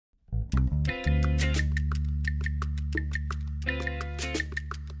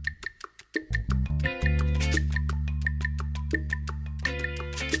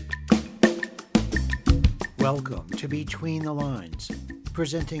Welcome to Between the Lines,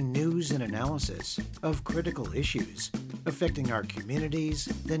 presenting news and analysis of critical issues affecting our communities,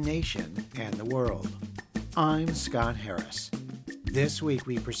 the nation, and the world. I'm Scott Harris. This week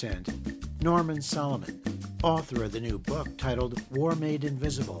we present Norman Solomon, author of the new book titled War Made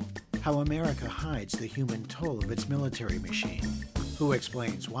Invisible: How America Hides the Human Toll of Its Military Machine, who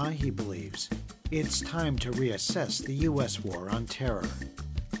explains why he believes it's time to reassess the U.S. war on terror.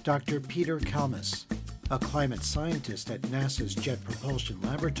 Dr. Peter Kalmus, a climate scientist at NASA's Jet Propulsion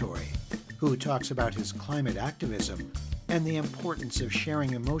Laboratory, who talks about his climate activism and the importance of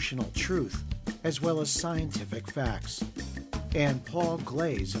sharing emotional truth as well as scientific facts. And Paul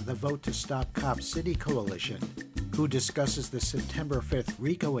Glaze of the Vote to Stop Cop City Coalition, who discusses the September 5th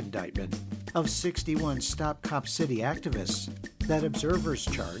RICO indictment of 61 Stop Cop City activists that observers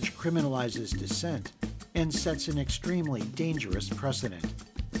charge criminalizes dissent and sets an extremely dangerous precedent.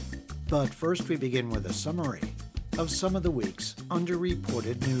 But first we begin with a summary of some of the week's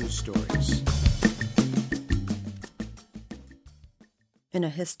underreported news stories. In a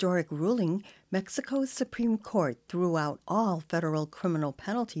historic ruling, Mexico's Supreme Court threw out all federal criminal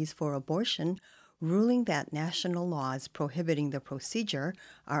penalties for abortion, ruling that national laws prohibiting the procedure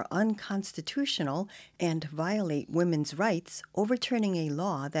are unconstitutional and violate women's rights, overturning a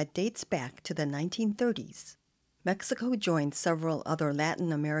law that dates back to the 1930s. Mexico joined several other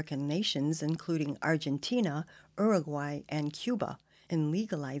Latin American nations, including Argentina, Uruguay, and Cuba, in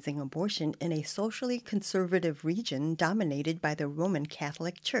legalizing abortion in a socially conservative region dominated by the Roman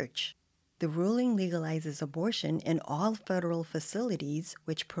Catholic Church. The ruling legalizes abortion in all federal facilities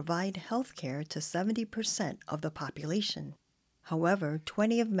which provide health care to 70% of the population. However,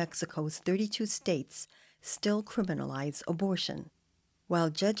 20 of Mexico's 32 states still criminalize abortion. While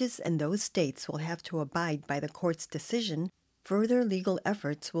judges in those states will have to abide by the court's decision, further legal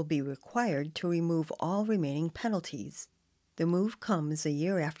efforts will be required to remove all remaining penalties. The move comes a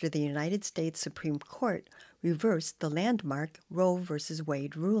year after the United States Supreme Court reversed the landmark Roe v.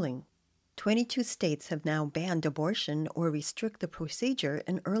 Wade ruling. 22 states have now banned abortion or restrict the procedure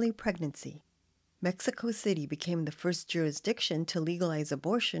in early pregnancy. Mexico City became the first jurisdiction to legalize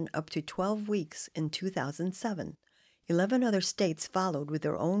abortion up to 12 weeks in 2007. 11 other states followed with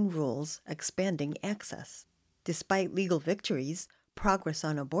their own rules, expanding access. Despite legal victories, progress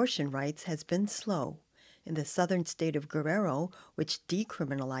on abortion rights has been slow. In the southern state of Guerrero, which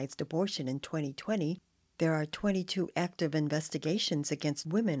decriminalized abortion in 2020, there are 22 active investigations against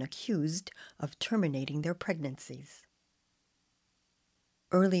women accused of terminating their pregnancies.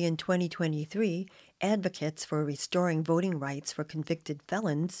 Early in 2023, advocates for restoring voting rights for convicted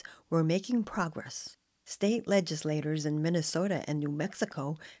felons were making progress. State legislators in Minnesota and New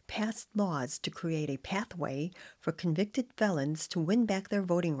Mexico passed laws to create a pathway for convicted felons to win back their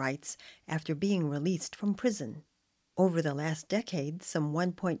voting rights after being released from prison. Over the last decade, some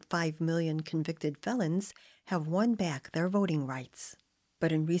 1.5 million convicted felons have won back their voting rights.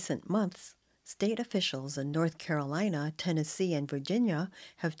 But in recent months, state officials in North Carolina, Tennessee, and Virginia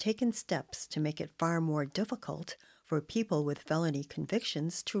have taken steps to make it far more difficult for people with felony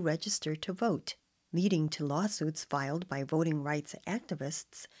convictions to register to vote, leading to lawsuits filed by voting rights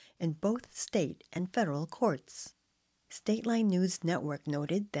activists in both state and federal courts. Stateline News Network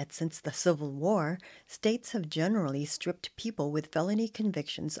noted that since the Civil War, states have generally stripped people with felony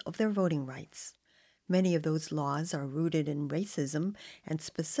convictions of their voting rights. Many of those laws are rooted in racism and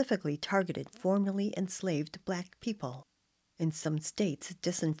specifically targeted formerly enslaved Black people. In some states,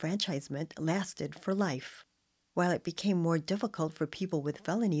 disenfranchisement lasted for life. While it became more difficult for people with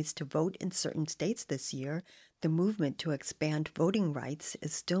felonies to vote in certain states this year, the movement to expand voting rights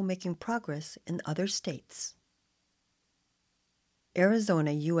is still making progress in other states.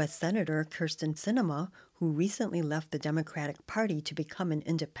 Arizona U.S. Senator Kyrsten Sinema, who recently left the Democratic Party to become an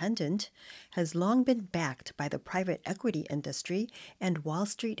independent, has long been backed by the private equity industry and Wall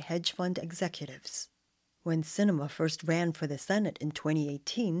Street hedge fund executives. When Sinema first ran for the Senate in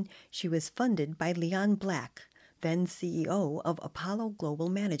 2018, she was funded by Leon Black, then CEO of Apollo Global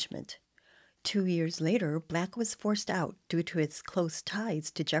Management. 2 years later, Black was forced out due to his close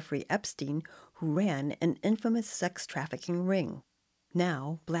ties to Jeffrey Epstein, who ran an infamous sex trafficking ring.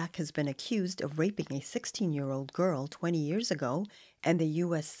 Now, Black has been accused of raping a 16-year-old girl 20 years ago, and the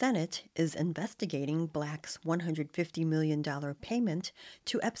U.S. Senate is investigating Black's $150 million payment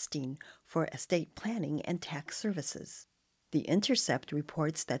to Epstein for estate planning and tax services. The Intercept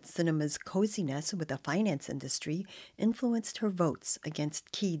reports that Sinema's coziness with the finance industry influenced her votes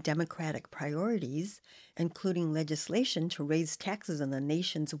against key Democratic priorities, including legislation to raise taxes on the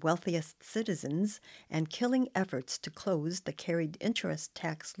nation's wealthiest citizens and killing efforts to close the carried interest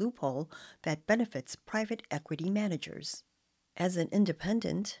tax loophole that benefits private equity managers. As an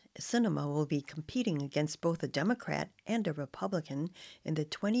independent, Sinema will be competing against both a Democrat and a Republican in the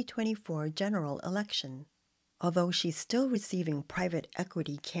 2024 general election. Although she's still receiving private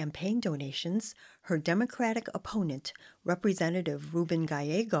equity campaign donations, her Democratic opponent, Representative Ruben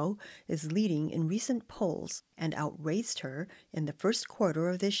Gallego, is leading in recent polls and outraced her in the first quarter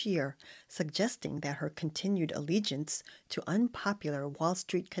of this year, suggesting that her continued allegiance to unpopular Wall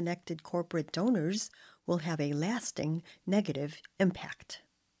Street-connected corporate donors will have a lasting negative impact.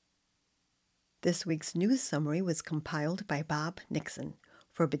 This week's news summary was compiled by Bob Nixon.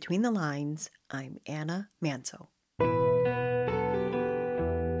 For Between the Lines, I'm Anna Manso.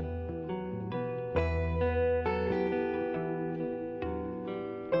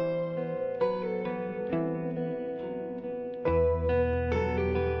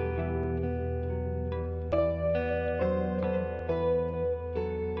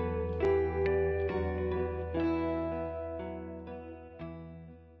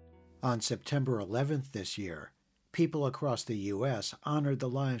 On September 11th this year, people across the U.S. honored the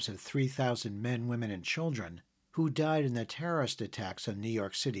lives of 3,000 men, women, and children who died in the terrorist attacks on New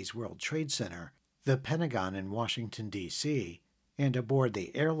York City's World Trade Center, the Pentagon in Washington, D.C., and aboard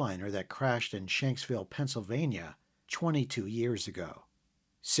the airliner that crashed in Shanksville, Pennsylvania, 22 years ago.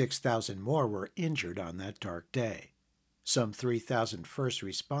 6,000 more were injured on that dark day. Some 3,000 first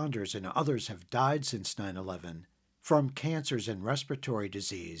responders and others have died since 9/11 from cancers and respiratory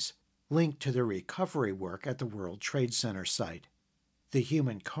disease linked to the recovery work at the World Trade Center site. The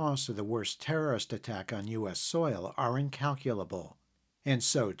human costs of the worst terrorist attack on U.S. soil are incalculable, and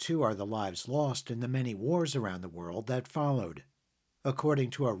so too are the lives lost in the many wars around the world that followed.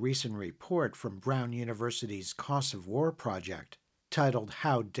 According to a recent report from Brown University's Costs of War project, titled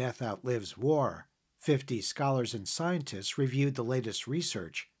How Death Outlives War, 50 scholars and scientists reviewed the latest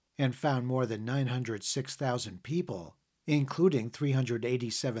research and found more than 906,000 people, including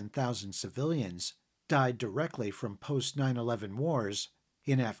 387,000 civilians, died directly from post-9/11 wars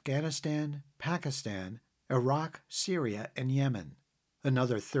in Afghanistan, Pakistan, Iraq, Syria, and Yemen.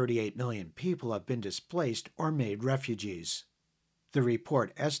 Another 38 million people have been displaced or made refugees. The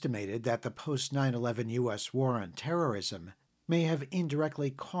report estimated that the post-9/11 U.S. war on terrorism may have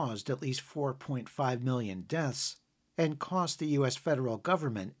indirectly caused at least 4.5 million deaths and cost the U.S. federal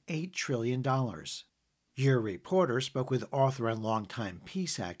government $8 trillion. Your reporter spoke with author and longtime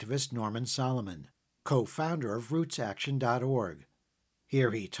peace activist Norman Solomon, co-founder of RootsAction.org.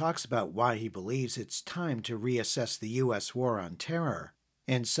 Here he talks about why he believes it's time to reassess the U.S. war on terror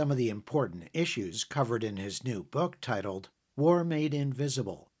and some of the important issues covered in his new book titled War Made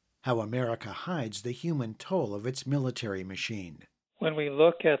Invisible: How America Hides the Human Toll of Its Military Machine. When we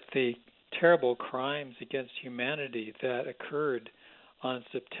look at the terrible crimes against humanity that occurred on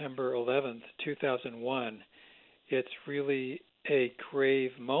September 11th, 2001, it's really a grave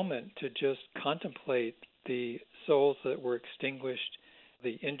moment to just contemplate the souls that were extinguished,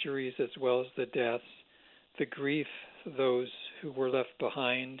 the injuries as well as the deaths, the grief of those who were left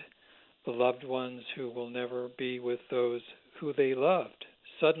behind, the loved ones who will never be with those who they loved,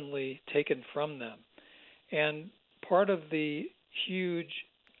 suddenly taken from them. And part of the huge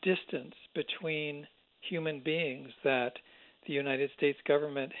distance between human beings that the United States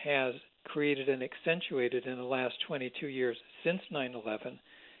government has created and accentuated in the last 22 years since 9/11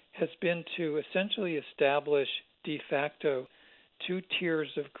 has been to essentially establish de facto two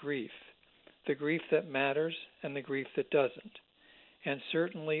tiers of grief, the grief that matters and the grief that doesn't. And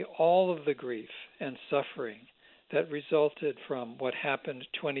certainly all of the grief and suffering that resulted from what happened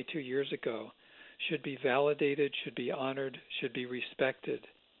 22 years ago should be validated, should be honored, should be respected.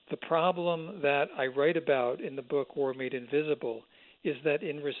 The problem that I write about in the book War Made Invisible is that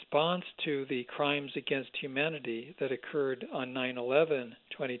in response to the crimes against humanity that occurred on 9/11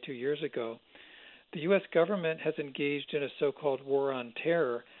 22 years ago, the U.S. government has engaged in a so-called war on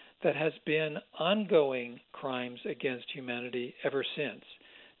terror that has been ongoing crimes against humanity ever since,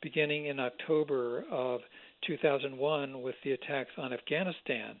 beginning in October of 2001 with the attacks on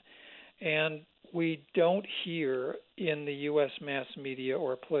Afghanistan. And we don't hear in the U.S. mass media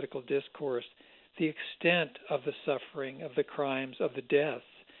or political discourse the extent of the suffering, of the crimes, of the deaths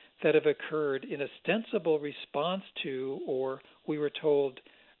that have occurred in ostensible response to, or we were told,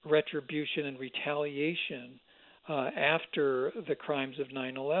 retribution and retaliation after the crimes of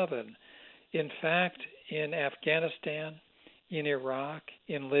 9/11. In fact, in Afghanistan, in Iraq,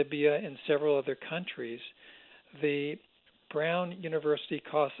 in Libya, and several other countries. The Brown University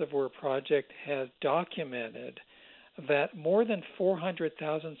Cost of War Project has documented that more than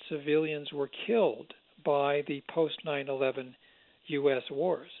 400,000 civilians were killed by the post-9/11 U.S.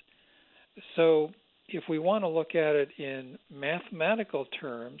 wars. So if we want to look at it in mathematical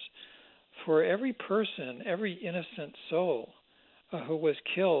terms, for every person, every innocent soul who was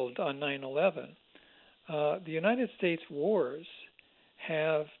killed on 9/11, the United States wars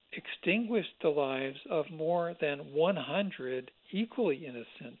have extinguished the lives of more than 100 equally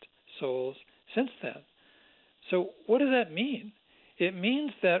innocent souls since then. So what does that mean? It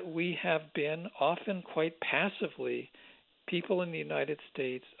means that we have been often quite passively, people in the United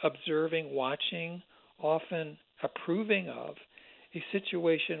States, observing, watching, often approving of a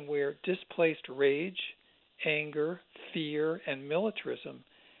situation where displaced rage, anger, fear, and militarism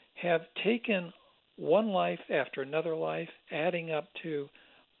have taken one life after another life, adding up to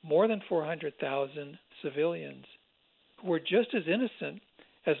more than 400,000 civilians who were just as innocent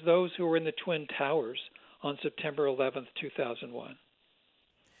as those who were in the Twin Towers on September 11th, 2001.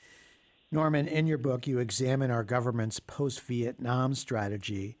 Norman, in your book, you examine our government's post-Vietnam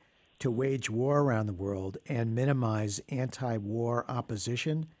strategy to wage war around the world and minimize anti-war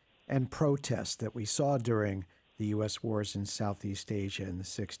opposition and protest that we saw during the U.S. wars in Southeast Asia in the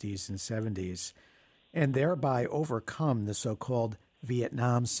 60s and 70s, and thereby overcome the so-called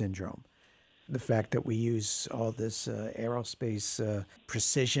Vietnam syndrome. The fact that we use all this aerospace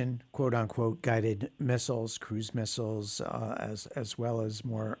precision, quote-unquote, guided missiles, cruise missiles, as well as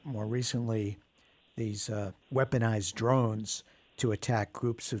more recently these weaponized drones to attack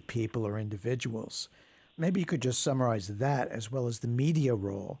groups of people or individuals. Maybe you could just summarize that as well as the media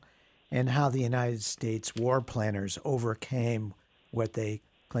role and how the United States war planners overcame what they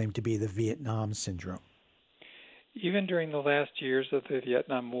claim to be the Vietnam syndrome. Even during the last years of the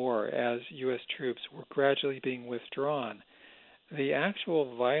Vietnam War, as U.S. troops were gradually being withdrawn, the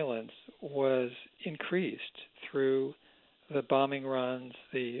actual violence was increased through the bombing runs,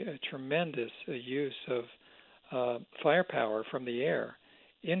 the tremendous use of firepower from the air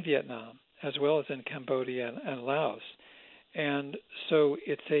in Vietnam, as well as in Cambodia and Laos. And so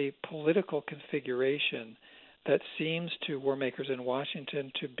it's a political configuration that seems to war makers in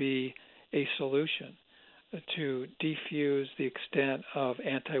Washington to be a solution to defuse the extent of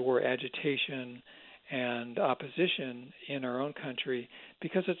anti-war agitation and opposition in our own country,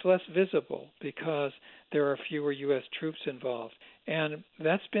 because it's less visible, because there are fewer U.S. troops involved. And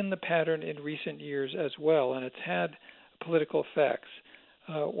that's been the pattern in recent years as well, and it's had political effects.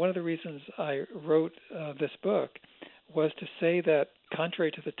 One of the reasons I wrote this book was to say that,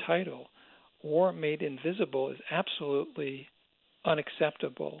 contrary to the title, War Made Invisible is absolutely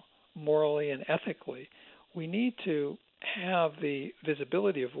unacceptable morally and ethically. We need to have the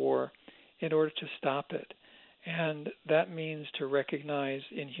visibility of war in order to stop it. And that means to recognize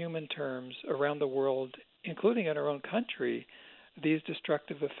in human terms around the world, including in our own country, these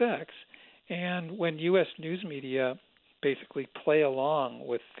destructive effects. And when U.S. news media basically play along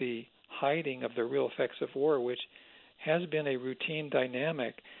with the hiding of the real effects of war, which has been a routine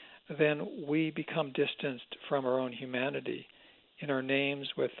dynamic, then we become distanced from our own humanity. In our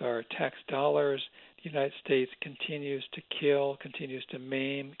names, with our tax dollars, the United States continues to kill, continues to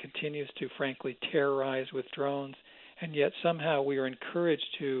maim, continues to, frankly, terrorize with drones, and yet somehow we are encouraged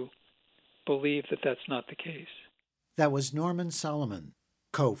to believe that that's not the case. That was Norman Solomon,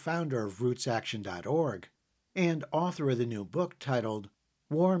 co-founder of RootsAction.org and author of the new book titled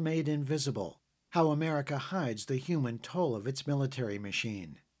War Made Invisible: How America Hides the Human Toll of Its Military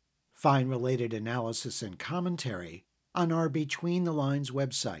Machine. Find related analysis and commentary on our Between the Lines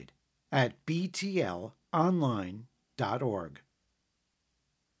website at btlonline.org.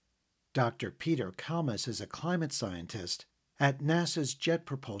 Dr. Peter Kalmus is a climate scientist at NASA's Jet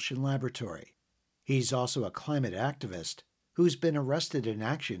Propulsion Laboratory. He's also a climate activist who's been arrested in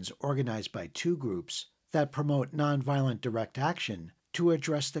actions organized by two groups that promote nonviolent direct action to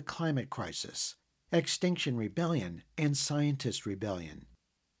address the climate crisis: Extinction Rebellion and Scientist Rebellion.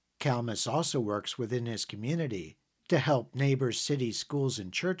 Kalmus also works within his community to help neighbors, cities, schools,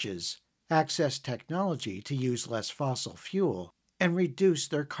 and churches access technology to use less fossil fuel and reduce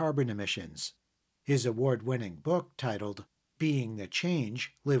their carbon emissions. His award-winning book, titled Being the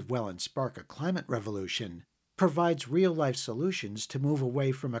Change, Live Well and Spark a Climate Revolution, provides real-life solutions to move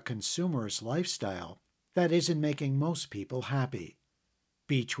away from a consumerist lifestyle that isn't making most people happy.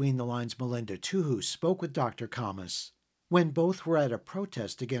 Between the Lines' Melinda Tuhus spoke with Dr. Kalmus when both were at a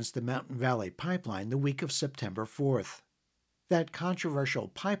protest against the Mountain Valley Pipeline the week of September 4th. That controversial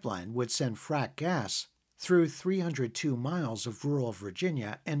pipeline would send frack gas through 302 miles of rural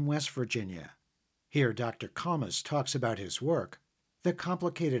Virginia and West Virginia. Here, Dr. Kalmus talks about his work, the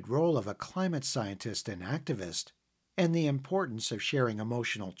complicated role of a climate scientist and activist, and the importance of sharing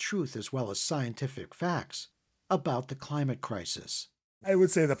emotional truth as well as scientific facts about the climate crisis. I would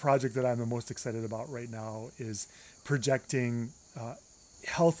say the project that I'm the most excited about right now is projecting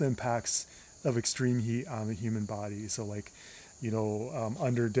health impacts of extreme heat on the human body. So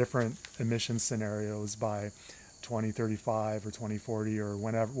under different emission scenarios by 2035 or 2040 or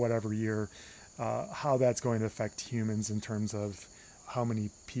whatever year, how that's going to affect humans in terms of how many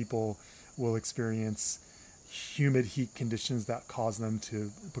people will experience humid heat conditions that cause them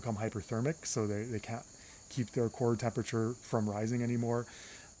to become hyperthermic, so they can't keep their core temperature from rising anymore.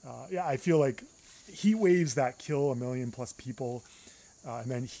 I feel like heat waves that kill 1 million plus people,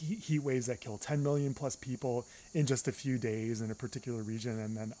 and then heat waves that kill 10 million plus people in just a few days in a particular region,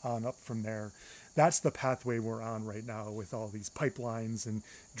 and then on up from there. That's the pathway we're on right now with all these pipelines and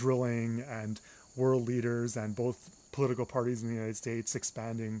drilling and world leaders and both political parties in the United States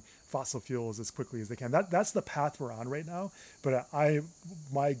expanding fossil fuels as quickly as they can. That's the path we're on right now. But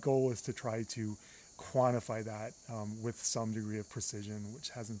my goal is to try to quantify that with some degree of precision,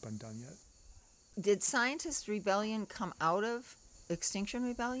 which hasn't been done yet. Did Scientist Rebellion come out of Extinction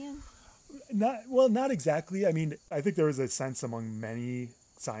Rebellion? Not exactly. I mean, I think there was a sense among many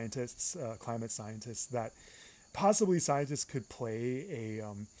scientists, climate scientists, that possibly scientists could play a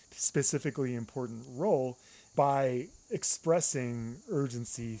specifically important role by expressing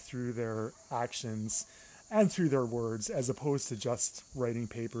urgency through their actions and through their words, as opposed to just writing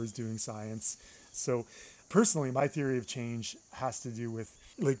papers, doing science. So personally, my theory of change has to do with,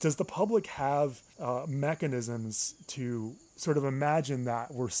 does the public have mechanisms to sort of imagine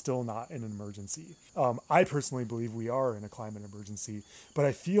that we're still not in an emergency? I personally believe we are in a climate emergency, but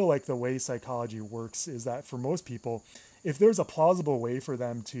I feel like the way psychology works is that for most people, if there's a plausible way for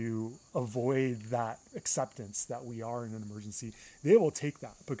them to avoid that acceptance that we are in an emergency, they will take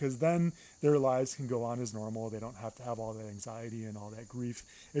that, because then their lives can go on as normal. They don't have to have all that anxiety and all that grief.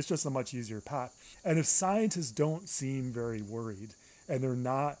 It's just a much easier path. And if scientists don't seem very worried, and they're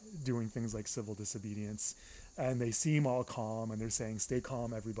not doing things like civil disobedience, and they seem all calm, and they're saying, stay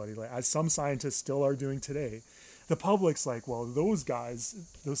calm, everybody, as some scientists still are doing today, the public's like, well, those guys,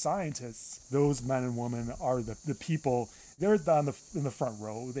 those scientists, those men and women are the people. They're in the front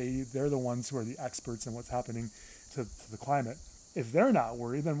row. They're the ones who are the experts in what's happening to the climate. If they're not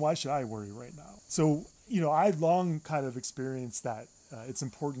worried, then why should I worry right now? So, I've long kind of experienced that it's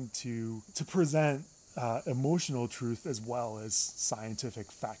important to present emotional truth as well as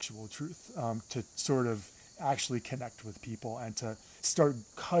scientific factual truth, to sort of actually connect with people and to start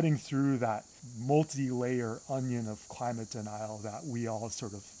cutting through that multi-layer onion of climate denial that we all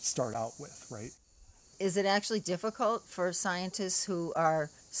sort of start out with, right? Is it actually difficult for scientists who are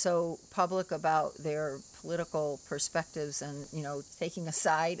so public about their political perspectives and, taking a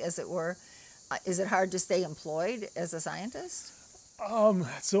side, as it were? Is it hard to stay employed as a scientist?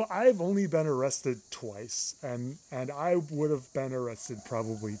 So I've only been arrested twice, and I would have been arrested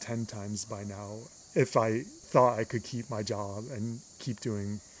probably 10 times by now if I thought I could keep my job and keep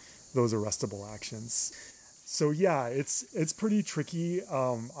doing those arrestable actions. So yeah, it's pretty tricky.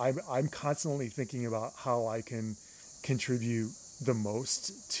 I'm constantly thinking about how I can contribute the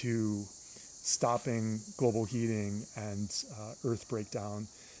most to stopping global heating and Earth breakdown,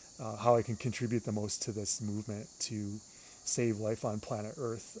 how I can contribute the most to this movement to save life on planet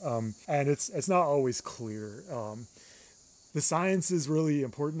Earth. And it's not always clear. The science is really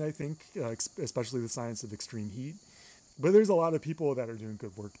important, I think, especially the science of extreme heat. But there's a lot of people that are doing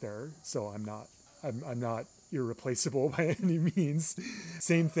good work there, so I'm not irreplaceable by any means.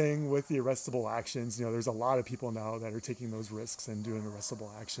 Same thing with the arrestable actions. There's a lot of people now that are taking those risks and doing arrestable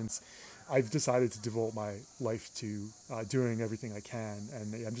actions. I've decided to devote my life to doing everything I can,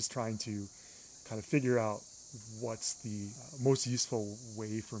 and I'm just trying to kind of figure out what's the most useful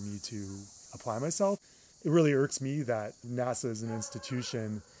way for me to apply myself. It really irks me that NASA as an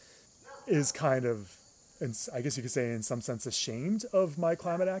institution is kind of, and I guess you could say in some sense, ashamed of my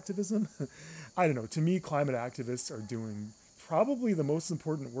climate activism. I don't know. To me, climate activists are doing probably the most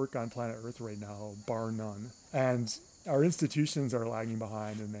important work on planet Earth right now, bar none. And our institutions are lagging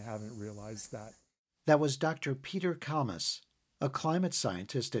behind, and they haven't realized that. That was Dr. Peter Kalmus, a climate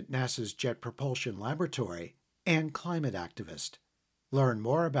scientist at NASA's Jet Propulsion Laboratory and climate activist. Learn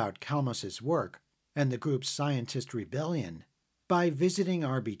more about Kalmus's work and the group's Scientist Rebellion by visiting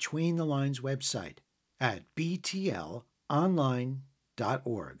our Between the Lines website at btlonline.org.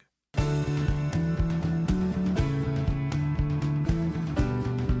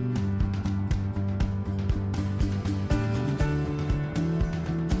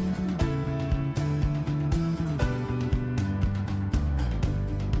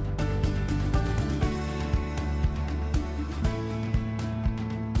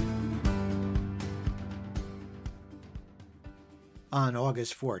 On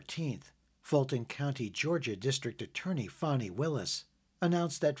August 14th, Fulton County, Georgia District Attorney Fani Willis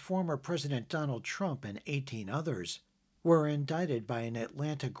announced that former President Donald Trump and 18 others were indicted by an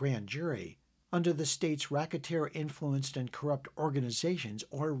Atlanta grand jury under the state's Racketeer Influenced and Corrupt Organizations,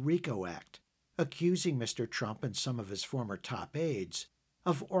 or RICO Act, accusing Mr. Trump and some of his former top aides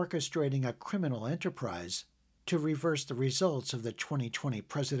of orchestrating a criminal enterprise to reverse the results of the 2020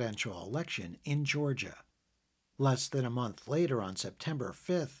 presidential election in Georgia. Less than a month later, on September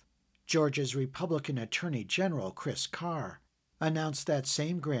 5th, Georgia's Republican Attorney General Chris Carr announced that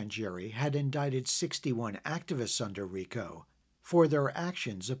same grand jury had indicted 61 activists under RICO for their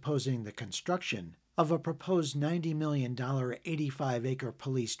actions opposing the construction of a proposed $90 million 85-acre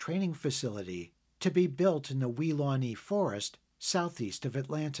police training facility to be built in the Weelaunee Forest southeast of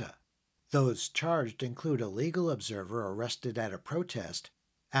Atlanta. Those charged include a legal observer arrested at a protest,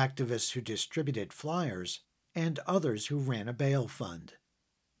 activists who distributed flyers, and others who ran a bail fund.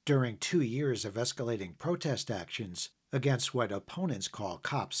 During 2 years of escalating protest actions against what opponents call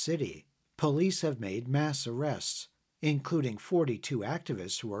Cop City, police have made mass arrests, including 42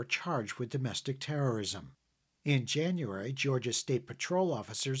 activists who are charged with domestic terrorism. In January, Georgia State Patrol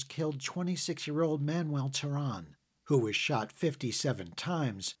officers killed 26-year-old Manuel Tehran, who was shot 57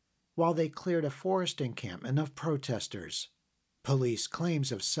 times while they cleared a forest encampment of protesters. Police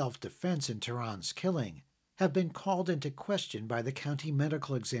claims of self-defense in Tehran's killing have been called into question by the county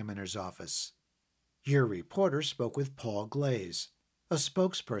medical examiner's office. Your reporter spoke with Paul Glaze, a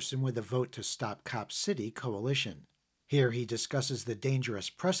spokesperson with the Vote to Stop Cop City coalition. Here he discusses the dangerous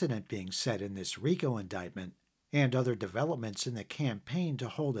precedent being set in this RICO indictment and other developments in the campaign to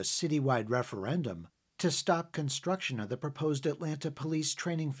hold a citywide referendum to stop construction of the proposed Atlanta police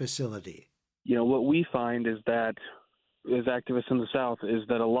training facility. What we find is that, as activists in the South, is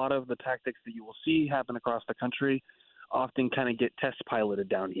that a lot of the tactics that you will see happen across the country often kind of get test piloted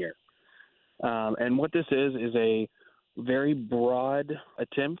down here. And what this is a very broad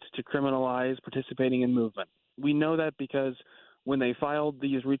attempt to criminalize participating in movement. We know that because when they filed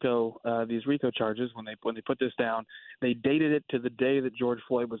these RICO charges, when they put this down, they dated it to the day that George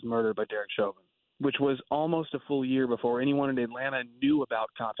Floyd was murdered by Derek Chauvin, which was almost a full year before anyone in Atlanta knew about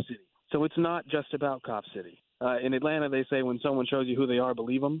Cop City. So it's not just about Cop City. In Atlanta, they say when someone shows you who they are,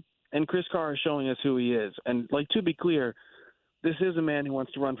 believe them. And Chris Carr is showing us who he is. And, to be clear, this is a man who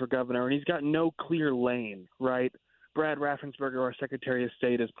wants to run for governor, and he's got no clear lane, right? Brad Raffensperger, our Secretary of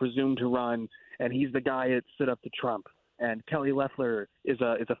State, is presumed to run, and he's the guy that stood up to Trump. And Kelly Loeffler is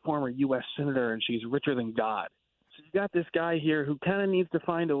a former U.S. senator, and she's richer than God. So you got this guy here who kind of needs to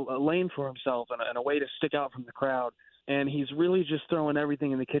find a lane for himself and a way to stick out from the crowd. And he's really just throwing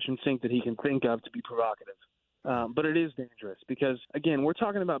everything in the kitchen sink that he can think of to be provocative. But it is dangerous because, again, we're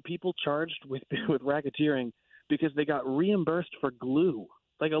talking about people charged with racketeering because they got reimbursed for glue,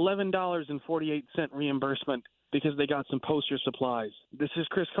 like $11.48 reimbursement because they got some poster supplies. This is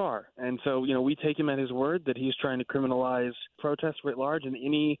Chris Carr. And so, we take him at his word that he's trying to criminalize protests writ large and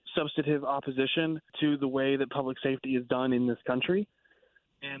any substantive opposition to the way that public safety is done in this country.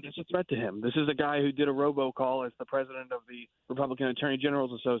 And it's a threat to him. This is a guy who did a robocall as the president of the Republican Attorney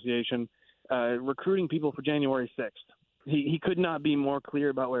General's Association, recruiting people for January 6th. He could not be more clear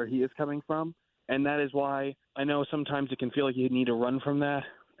about where he is coming from. And that is why I know sometimes it can feel like you need to run from that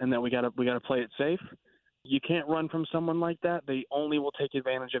and that we got to play it safe. You can't run from someone like that. They only will take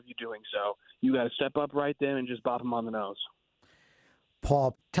advantage of you doing so. You got to step up right then and just bop them on the nose.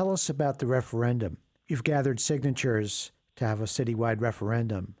 Paul, tell us about the referendum. You've gathered signatures to have a citywide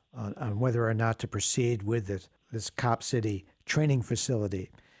referendum on whether or not to proceed with this Cop City training facility.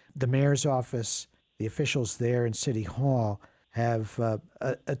 The mayor's office, the officials there in City Hall have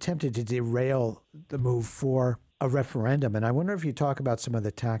attempted to derail the move for a referendum. And I wonder if you talk about some of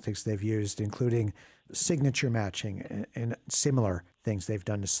the tactics they've used, including signature matching and similar things they've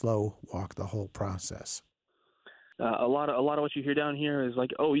done to slow walk the whole process. A lot of what you hear down here is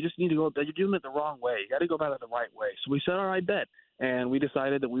like, oh, you just need to go, you're doing it the wrong way. You got to go about it the right way. So we said, all right, bet. And we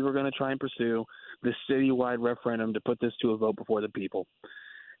decided that we were going to try and pursue this citywide referendum to put this to a vote before the people.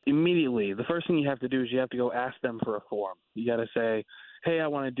 Immediately, the first thing you have to do is you have to go ask them for a form. You got to say, hey, I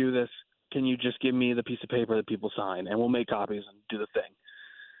want to do this. Can you just give me the piece of paper that people sign, and we'll make copies and do the thing.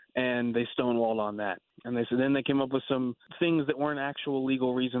 And they stonewalled on that. And then they came up with some things that weren't actual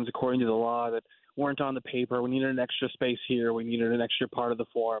legal reasons according to the law that weren't on the paper. We needed an extra space here. We needed an extra part of the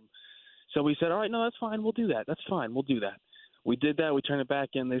form. So we said, all right, no, that's fine. We'll do that. That's fine. We'll do that. We did that. We turned it back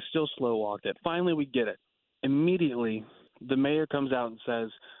in. They still slow walked it. Finally, we get it. Immediately, the mayor comes out and says,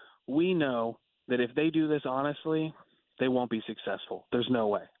 we know that if they do this honestly, they won't be successful. There's no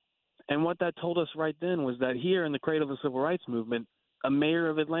way. And what that told us right then was that here in the cradle of the civil rights movement, a mayor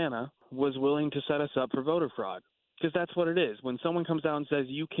of Atlanta was willing to set us up for voter fraud, because that's what it is. When someone comes out and says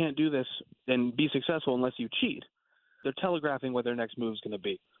you can't do this and be successful unless you cheat, they're telegraphing what their next move is going to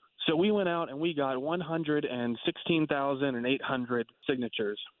be. So we went out and we got 116,800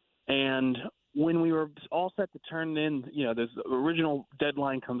 signatures. And when we were all set to turn in, this original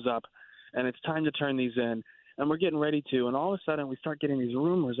deadline comes up and it's time to turn these in, and we're getting ready to, and all of a sudden we start getting these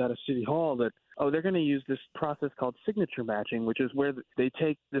rumors out of City Hall that, they're going to use this process called signature matching, which is where they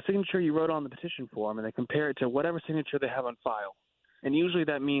take the signature you wrote on the petition form and they compare it to whatever signature they have on file. And usually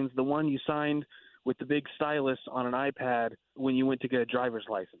that means the one you signed with the big stylus on an iPad when you went to get a driver's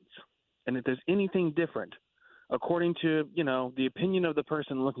license. And if there's anything different, according to, the opinion of the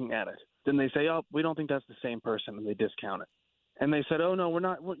person looking at it, then they say, we don't think that's the same person, and they discount it. And they said, no, we're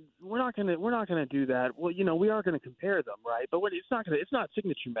not going to do that. Well, we are going to compare them, right? But it's not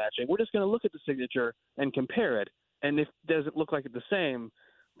signature matching. We're just going to look at the signature and compare it. And if it doesn't look like it's the same,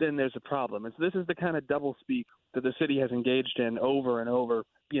 then there's a problem. And so this is the kind of doublespeak that the city has engaged in over and over.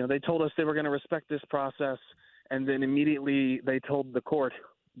 They told us they were going to respect this process, and then immediately they told the court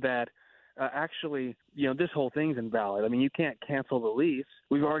that actually, this whole thing's invalid. I mean, you can't cancel the lease.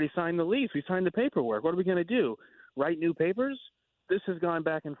 We've already signed the lease. We signed the paperwork. What are we going to do? Write new papers? This has gone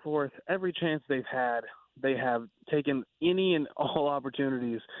back and forth. Every chance they've had, they have taken any and all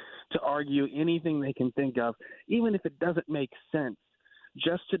opportunities to argue anything they can think of, even if it doesn't make sense,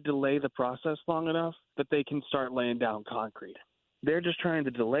 just to delay the process long enough that they can start laying down concrete. They're just trying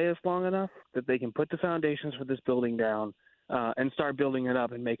to delay us long enough that they can put the foundations for this building down and start building it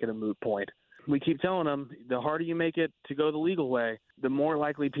up and make it a moot point. We keep telling them the harder you make it to go the legal way, the more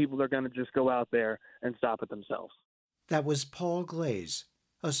likely people are going to just go out there and stop it themselves. That was Paul Glaze,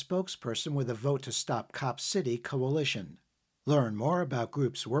 a spokesperson with the Vote to Stop Cop City coalition. Learn more about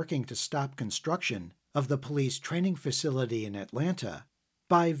groups working to stop construction of the police training facility in Atlanta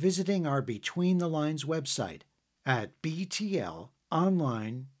by visiting our Between the Lines website at btlonline.org.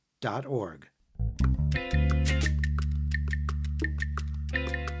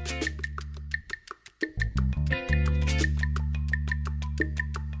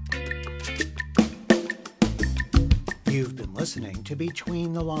 You've been listening to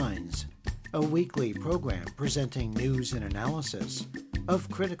Between the Lines, a weekly program presenting news and analysis of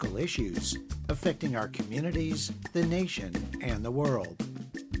critical issues affecting our communities, the nation, and the world.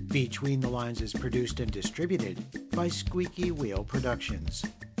 Between the Lines is produced and distributed by Squeaky Wheel Productions.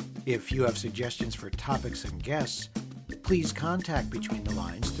 If you have suggestions for topics and guests, please contact Between the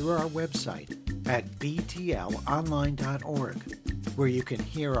Lines through our website at btlonline.org, where you can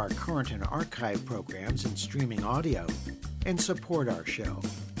hear our current and archive programs in streaming audio and support our show.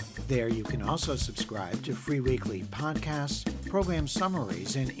 There you can also subscribe to free weekly podcasts, program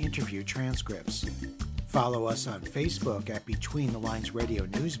summaries, and interview transcripts. Follow us on Facebook at Between the Lines Radio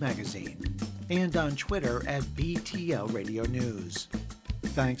News Magazine and on Twitter at BTL Radio News.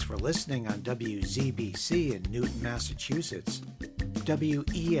 Thanks for listening on WZBC in Newton, Massachusetts,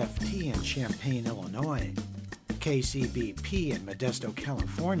 WEFT in Champaign, Illinois, KCBP in Modesto,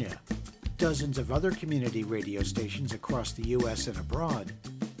 California, dozens of other community radio stations across the U.S. and abroad,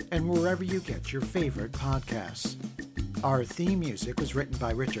 and wherever you get your favorite podcasts. Our theme music was written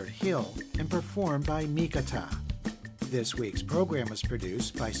by Richard Hill and performed by Mikata. This week's program was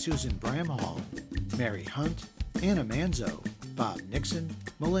produced by Susan Bramhall, Mary Hunt, Anna Manzo, Bob Nixon,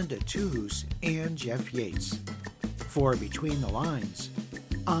 Melinda Tuhus, and Jeff Yates. For Between the Lines,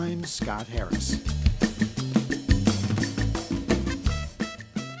 I'm Scott Harris.